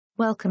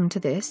Welcome to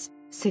this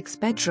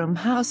 6-bedroom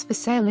house for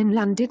sale in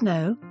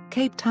Llandudno,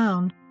 Cape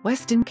Town,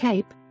 Western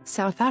Cape,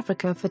 South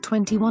Africa for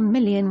R21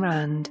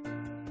 million.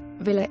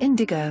 Villa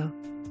Indigo.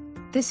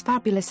 This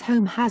fabulous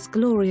home has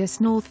glorious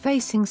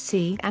north-facing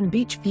sea and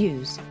beach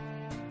views.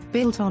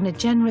 Built on a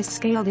generous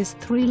scale, this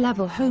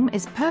 3-level home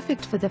is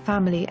perfect for the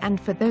family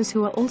and for those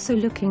who are also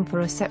looking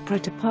for a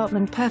separate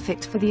apartment,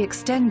 perfect for the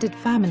extended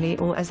family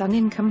or as an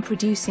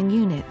income-producing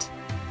unit.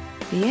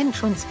 The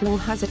entrance floor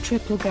has a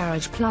triple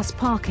garage plus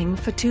parking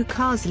for 2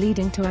 cars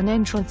leading to an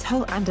entrance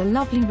hall and a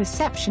lovely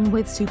reception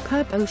with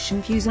superb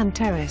ocean views and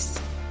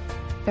terrace.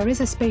 There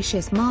is a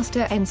spacious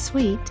master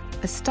en-suite,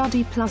 a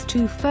study plus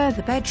 2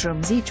 further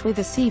bedrooms each with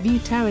a sea view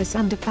terrace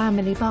and a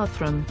family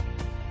bathroom.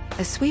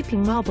 A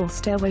sweeping marble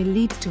stairway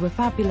leads to a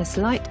fabulous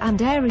light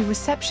and airy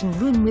reception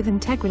room with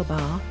integral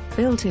bar,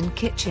 built-in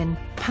kitchen,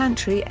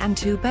 pantry and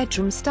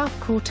 2-bedroom staff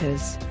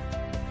quarters.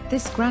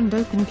 This grand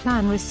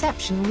open-plan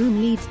reception room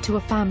leads to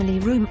a family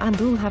room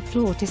and all have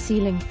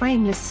floor-to-ceiling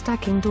frameless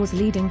stacking doors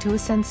leading to a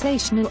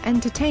sensational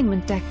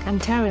entertainment deck and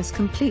terrace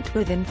complete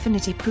with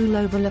infinity pool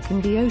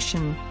overlooking the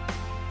ocean.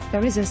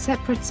 There is a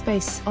separate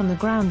space on the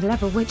ground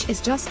level which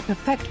is just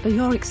perfect for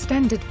your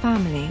extended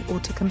family or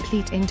to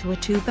complete into a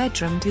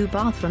 2-bedroom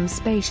 2-bathroom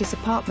spacious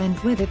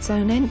apartment with its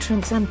own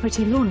entrance and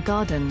pretty lawn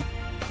garden.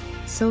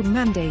 Sold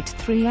mandate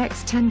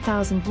 3x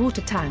 10,000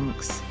 water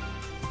tanks.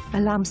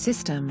 Alarm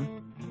system.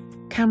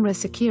 Camera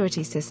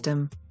security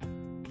system.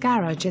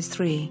 Garage is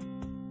 3.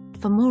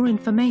 For more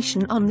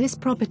information on this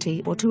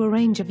property or to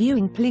arrange a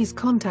viewing, please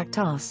contact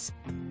us.